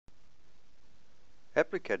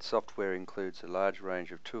AppliCad software includes a large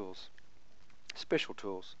range of tools, special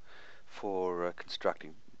tools, for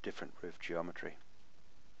constructing different roof geometry.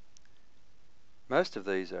 Most of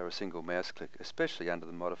these are a single mouse click, especially under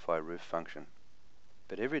the Modify Roof function.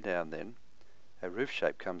 But every now and then, a roof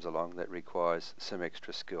shape comes along that requires some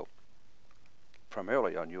extra skill,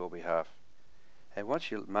 primarily on your behalf. And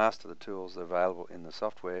once you master the tools available in the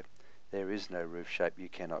software, there is no roof shape you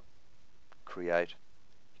cannot create,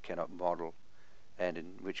 you cannot model, and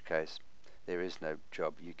in which case there is no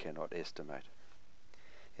job you cannot estimate.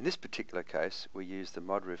 In this particular case, we use the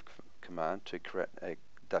modroof command to create a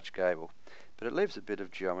Dutch gable, but it leaves a bit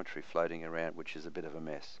of geometry floating around, which is a bit of a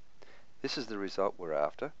mess. This is the result we're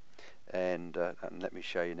after, and let me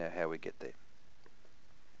show you now how we get there.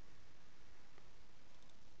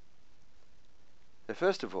 So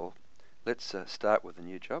first of all, let's start with a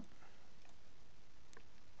new job.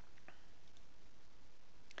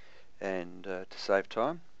 And to save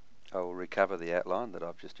time, I will recover the outline that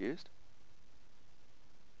I've just used.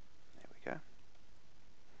 There we go.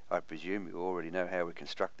 I presume you already know how we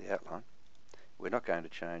construct the outline. We're not going to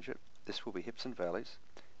change it. This will be hips and valleys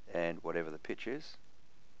and whatever the pitch is,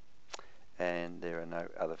 and there are no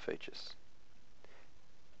other features.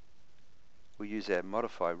 We use our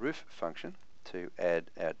Modify Roof function to add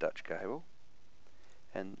our Dutch gable,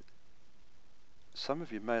 and some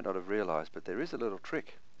of you may not have realized, but there is a little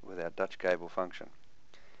trick with our Dutch gable function.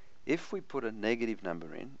 If we put a negative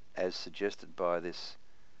number in, as suggested by this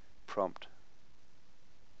prompt,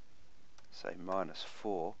 say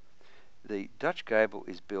 -4, the Dutch gable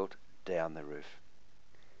is built down the roof.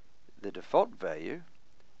 The default value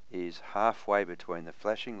is halfway between the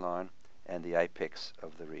flashing line and the apex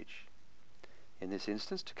of the ridge. In this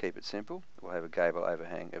instance, to keep it simple, we'll have a gable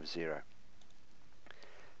overhang of 0.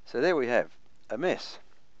 So there we have a mess.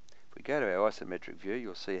 If we go to our isometric view,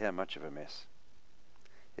 you'll see how much of a mess.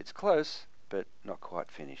 It's close, but not quite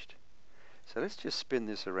finished. So let's just spin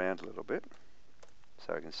this around a little bit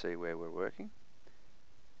so I can see where we're working.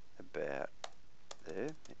 About there,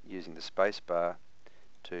 using the space bar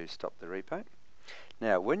to stop the repaint.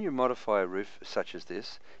 Now, when you modify a roof such as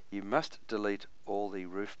this, you must delete all the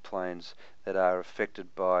roof planes that are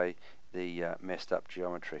affected by the messed up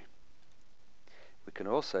geometry. We can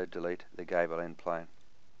also delete the gable end plane.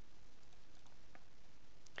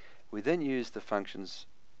 We then use the functions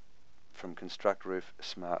from Construct Roof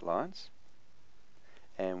Smartlines,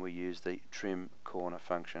 and we use the Trim Corner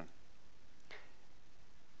function.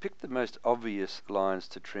 Pick the most obvious lines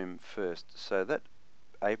to trim first, so that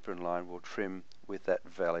apron line will trim with that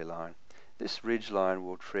valley line. This ridge line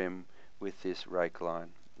will trim with this rake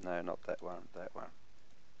line. No, not that one, that one.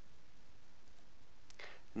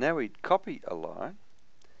 Now we copy a line,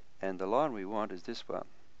 and the line we want is this one.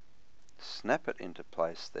 Snap it into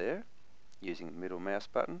place there, using the middle mouse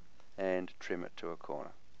button, and trim it to a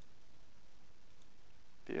corner.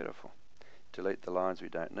 Beautiful. Delete the lines we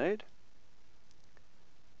don't need,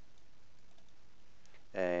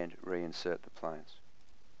 and reinsert the planes.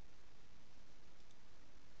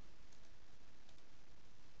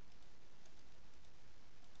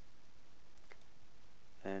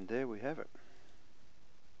 And there we have it.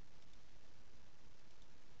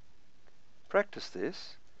 Practice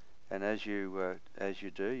this, and as you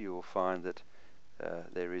do, you will find that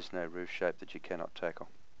there is no roof shape that you cannot tackle.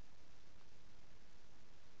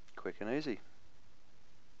 Quick and easy.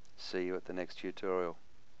 See you at the next tutorial.